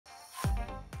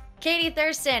Katie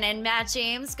Thurston and Matt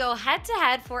James go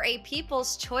head-to-head for a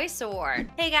People's Choice Award.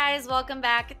 Hey guys, welcome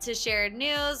back to Shared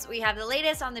News. We have the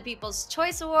latest on the People's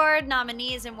Choice Award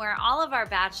nominees and where all of our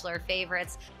Bachelor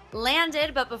favorites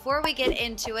landed. But before we get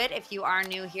into it, if you are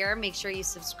new here, make sure you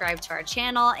subscribe to our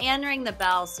channel and ring the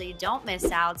bell so you don't miss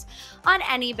out on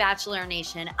any Bachelor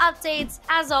Nation updates.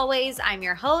 As always, I'm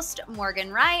your host,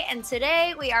 Morgan Wright, and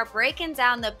today we are breaking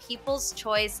down the People's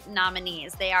Choice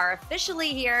nominees. They are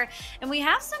officially here, and we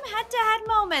have some head-to-head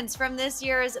moments from this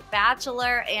year's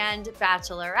Bachelor and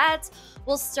Bachelorette.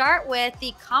 We'll start with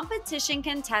the competition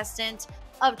contestant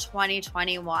of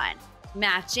 2021.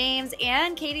 Matt James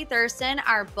and Katie Thurston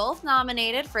are both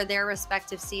nominated for their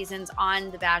respective seasons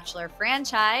on the Bachelor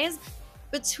franchise.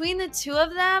 Between the two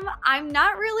of them, I'm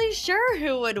not really sure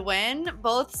who would win.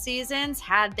 Both seasons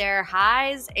had their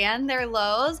highs and their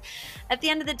lows. At the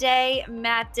end of the day,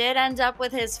 Matt did end up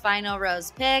with his final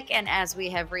rose pick, and as we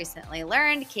have recently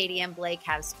learned, Katie and Blake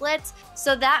have split,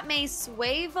 so that may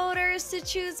sway voters to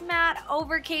choose Matt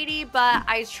over Katie, but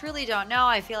I truly don't know.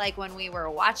 I feel like when we were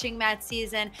watching Matt's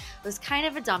season, it was kind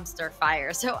of a dumpster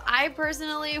fire, so I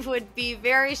personally would be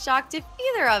very shocked if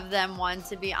either of them won,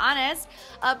 to be honest.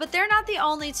 But they're not the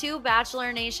only two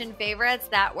Bachelor Nation favorites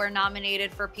that were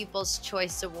nominated for People's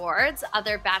Choice Awards.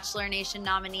 Other Bachelor Nation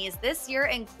nominees this year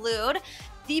include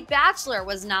The Bachelor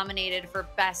was nominated for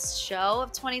Best Show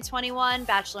of 2021.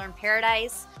 Bachelor in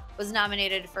Paradise was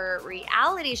nominated for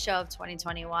Reality Show of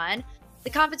 2021. The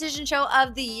Competition Show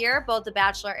of the Year, both The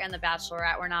Bachelor and The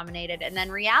Bachelorette were nominated. And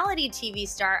then Reality TV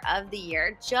Star of the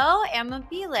Year, Joe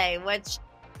Amabile, which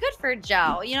good for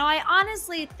Joe. You know, I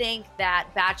honestly think that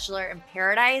Bachelor in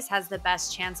Paradise has the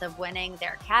best chance of winning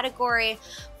their category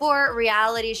for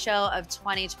Reality Show of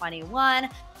 2021.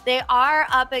 They are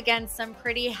up against some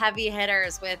pretty heavy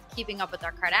hitters with Keeping Up with the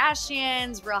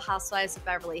Kardashians, Real Housewives of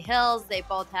Beverly Hills. They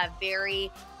both have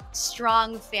very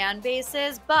strong fan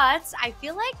bases, but I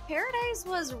feel like Paradise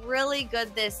was really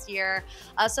good this year.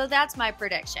 So that's my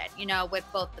prediction. You know, with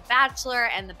both The Bachelor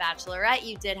and The Bachelorette,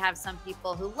 you did have some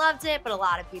people who loved it, but a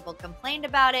lot of people complained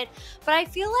about it. But I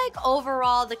feel like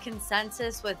overall, the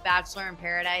consensus with Bachelor in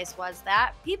Paradise was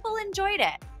that people enjoyed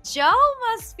it. Joe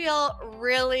must feel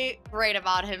really great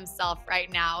about himself right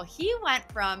now. He went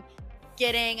from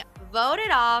getting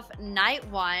voted off night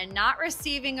one, not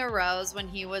receiving a rose when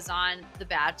he was on The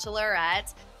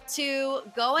Bachelorette, to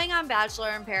going on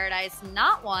Bachelor in Paradise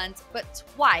not once, but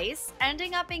twice,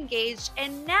 ending up engaged,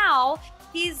 and now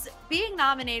he's being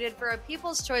nominated for a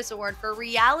People's Choice Award for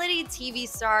Reality TV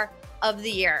Star of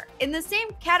the Year, in the same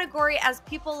category as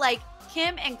people like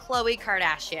Kim and Khloe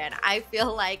Kardashian. I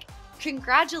feel like,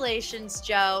 congratulations,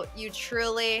 Joe. You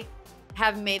truly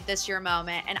have made this your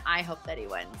moment, and I hope that he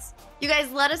wins. You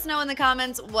guys, let us know in the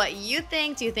comments what you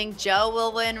think. Do you think Joe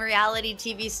will win Reality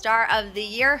TV Star of the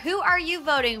Year? Who are you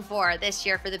voting for this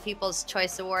year for the People's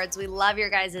Choice Awards? We love your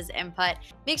guys' input.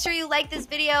 Make sure you like this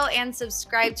video and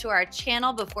subscribe to our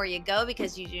channel before you go,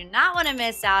 because you do not want to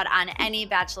miss out on any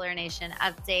Bachelor Nation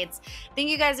updates. Thank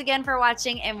you guys again for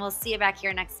watching, and we'll see you back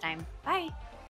here next time. Bye.